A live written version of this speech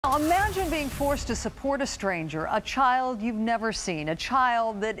Now imagine being forced to support a stranger, a child you've never seen, a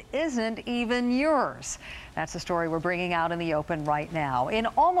child that isn't even yours. That's the story we're bringing out in the open right now. In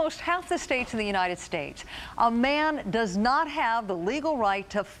almost half the states in the United States, a man does not have the legal right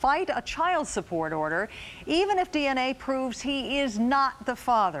to fight a child support order, even if DNA proves he is not the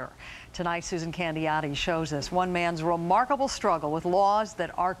father. Tonight, Susan Candiotti shows us one man's remarkable struggle with laws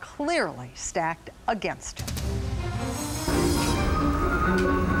that are clearly stacked against him.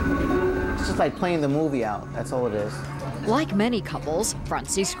 It's just like playing the movie out. That's all it is. Like many couples,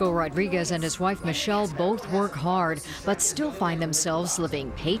 Francisco Rodriguez and his wife Michelle both work hard, but still find themselves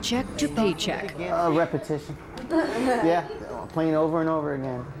living paycheck to paycheck. Repetition. Yeah, playing over and over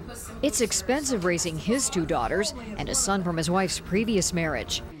again. It's expensive raising his two daughters and a son from his wife's previous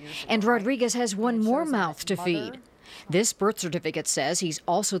marriage. And Rodriguez has one more mouth to feed. This birth certificate says he's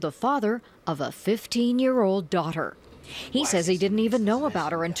also the father of a 15-year-old daughter. He says he didn't even know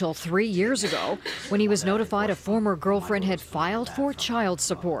about her until 3 years ago, when he was notified a former girlfriend had filed for child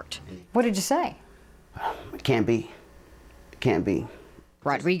support. What did you say? It can't be. It can't be.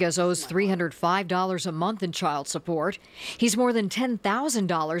 Rodriguez owes $305 a month in child support. He's more than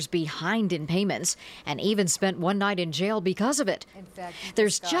 $10,000 behind in payments and even spent one night in jail because of it.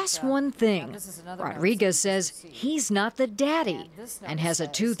 There's just one thing. Rodriguez says he's not the daddy and has a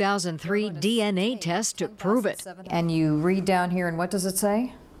 2003 DNA test to prove it. And you read down here, and what does it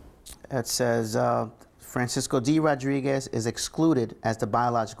say? It says Francisco D. Rodriguez is excluded as the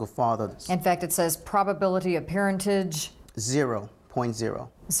biological father. In fact, it says probability of parentage 0.0. 0%.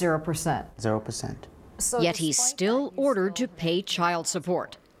 0%. Yet he's still ordered to pay child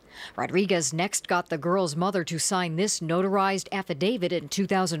support. Rodriguez next got the girl's mother to sign this notarized affidavit in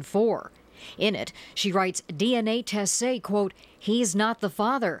 2004. In it, she writes DNA tests say, quote, he's not the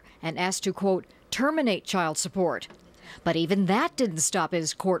father, and asked to, quote, terminate child support. But even that didn't stop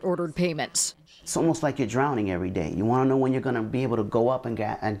his court-ordered payments. It's almost like you're drowning every day. You want to know when you're going to be able to go up and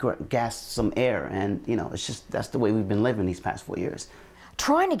gasp some air. And, you know, it's just, that's the way we've been living these past 4 years.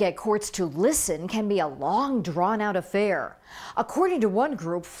 Trying to get courts to listen can be a long, drawn-out affair. According to one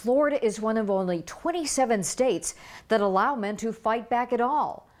group, Florida is one of only 27 states that allow men to fight back at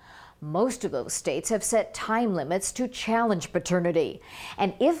all. Most of those states have set time limits to challenge paternity.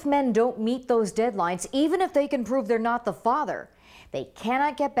 And if men don't meet those deadlines, even if they can prove they're not the father, they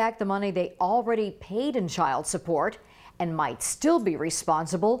cannot get back the money they already paid in child support and might still be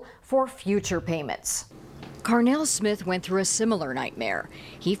responsible for future payments. Carnell Smith went through a similar nightmare.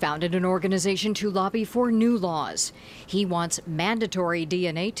 He founded an organization to lobby for new laws. He wants mandatory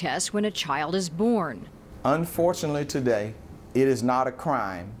DNA tests when a child is born. Unfortunately today, it is not a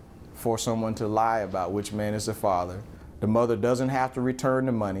crime for someone to lie about which man is the father. The mother doesn't have to return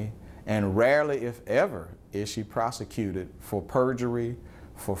the money, and rarely, if ever, is she prosecuted for perjury,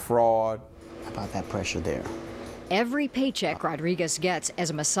 for fraud. How about that pressure there? Every paycheck Rodriguez gets as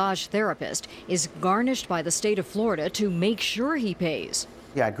a massage therapist is garnished by the state of Florida to make sure he pays.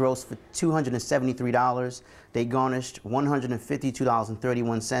 Yeah, I grossed for $273. They garnished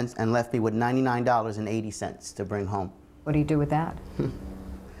 $152.31 and left me with $99.80 to bring home. What do you do with that?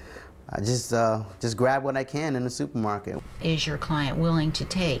 I just grab what I can in the supermarket. Is your client willing to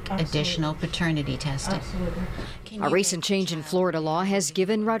take additional paternity testing? Absolutely. A recent change in Florida law has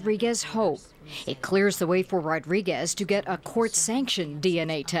given Rodriguez hope. It clears the way for Rodriguez to get a court-sanctioned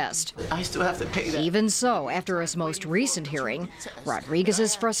DNA test. I still have to pay that. Even so, after his most recent hearing,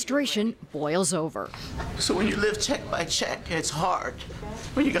 Rodriguez's frustration boils over. So when you live check by check, it's hard.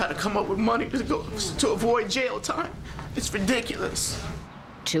 When you got to come up with money to avoid jail time, it's ridiculous.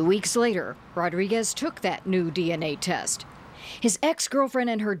 2 weeks later, Rodriguez took that new DNA test. His ex-girlfriend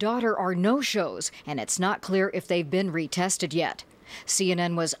and her daughter are no-shows, and it's not clear if they've been retested yet.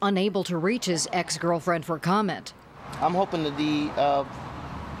 CNN was unable to reach his ex-girlfriend for comment. I'm hoping that the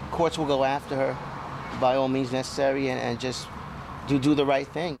courts will go after her by all means necessary and just do the right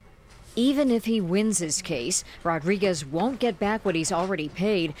thing. Even if he wins his case, Rodriguez won't get back what he's already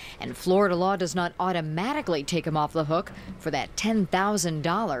paid, and Florida law does not automatically take him off the hook for that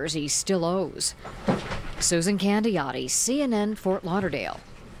 $10,000 he still owes. Susan Candiotti, CNN, Fort Lauderdale.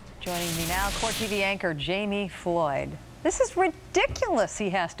 Joining me now, Court TV anchor Jamie Floyd. This is ridiculous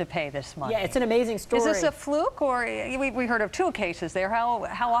he has to pay this money. Yeah, it's an amazing story. Is this a fluke, or we heard of 2 cases there? How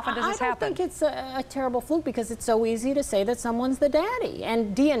often does this happen? I don't think it's a terrible fluke because it's so easy to say that someone's the daddy.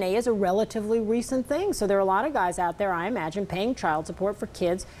 And DNA is a relatively recent thing. So there are a lot of guys out there, I imagine, paying child support for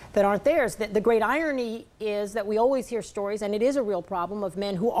kids that aren't theirs. The great irony is that we always hear stories, and it is a real problem, of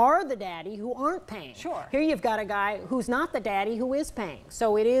men who are the daddy who aren't paying. Sure. Here you've got a guy who's not the daddy who is paying.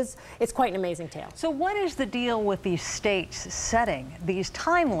 So it's quite an amazing tale. So what is the deal with these states setting these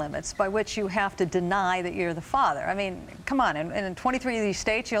time limits by which you have to deny that you're the father. I mean, come on, in 23 of these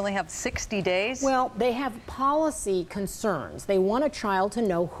states, you only have 60 days? Well, they have policy concerns. They want a child to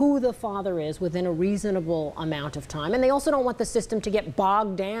know who the father is within a reasonable amount of time. And they also don't want the system to get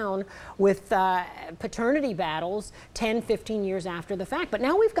bogged down with paternity battles 10, 15 years after the fact. But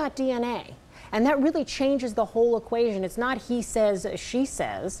now we've got DNA. And that really changes the whole equation. It's not he says, she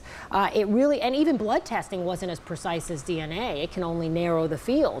says. It really, and even blood testing wasn't as precise as DNA. It can only narrow the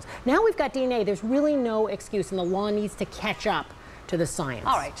field. Now we've got DNA. There's really no excuse, and the law needs to catch up to the science.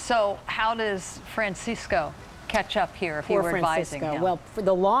 All right, so how does Francisco catch up here if you were advising him? Well,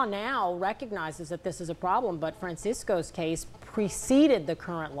 the law now recognizes that this is a problem, but Francisco's case preceded the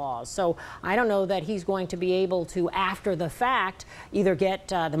current laws. So I don't know that he's going to be able to, after the fact, either get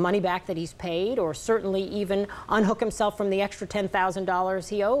the money back that he's paid or certainly even unhook himself from the extra $10,000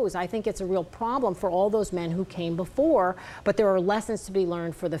 he owes. I think it's a real problem for all those men who came before, but there are lessons to be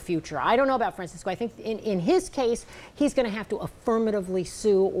learned for the future. I don't know about Francisco. I think in his case, he's going to have to affirmatively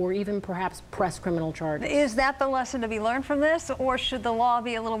sue or even perhaps press criminal charges. Is that the lesson to be learned from this, or should the law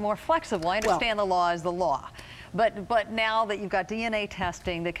be a little more flexible? I understand the law is the law. But now that you've got DNA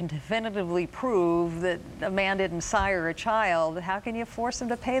testing that can definitively prove that a man didn't sire a child, how can you force him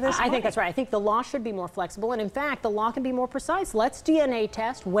to pay this money? I think that's right. I think the law should be more flexible, and in fact, the law can be more precise. Let's DNA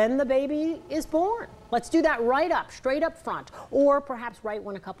test when the baby is born. Let's do that right up, straight up front, or perhaps right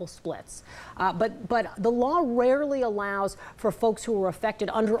when a couple splits. But the law rarely allows for folks who were affected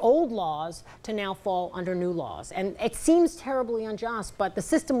under old laws to now fall under new laws. And it seems terribly unjust, but the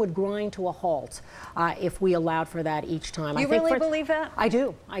system would grind to a halt if we allowed for that each time. You really believe that? I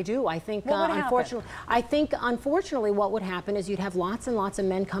do. I do. I think, unfortunately, what would happen is you'd have lots and lots of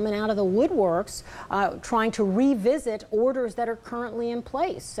men coming out of the woodworks trying to revisit orders that are currently in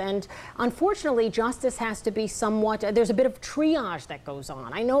place. And unfortunately, justice has to be somewhat, there's a bit of triage that goes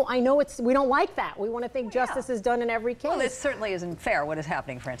on. I know we don't like that. We want to think justice is done in every case. Well, it certainly isn't fair what is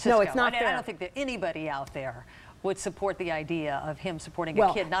happening, Francisco. No, it's not fair. I don't think that anybody out there would support the idea of him supporting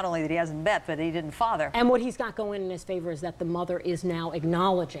a kid, not only that he hasn't met, but he didn't father. And what he's got going in his favor is that the mother is now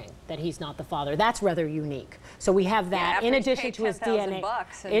acknowledging that he's not the father. That's rather unique. So we have that in addition to his DNA.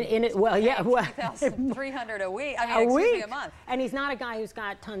 $300 a week. I mean, a month. And he's not a guy who's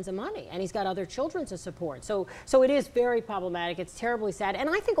got tons of money, and he's got other children to support. So it is very problematic. It's terribly sad. And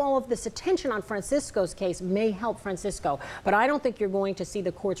I think all of this attention on Francisco's case may help Francisco, but I don't think you're going to see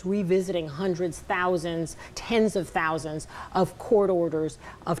the courts revisiting hundreds, thousands, tens of thousands of court orders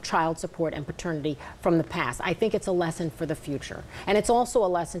of child support and paternity from the past. I think it's a lesson for the future. And it's also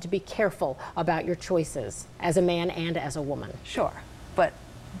a lesson to be careful about your choices as a man and as a woman. Sure, but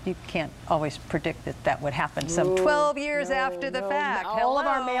you can't always predict that that would happen some 12 years after the fact. All of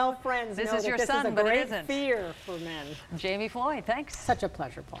our male friends this know is that your this son, is a but it great isn't. fear for men. Jamie Floyd, thanks. Such a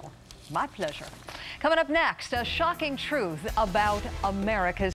pleasure, Paula. My pleasure. Coming up next, a shocking truth about America's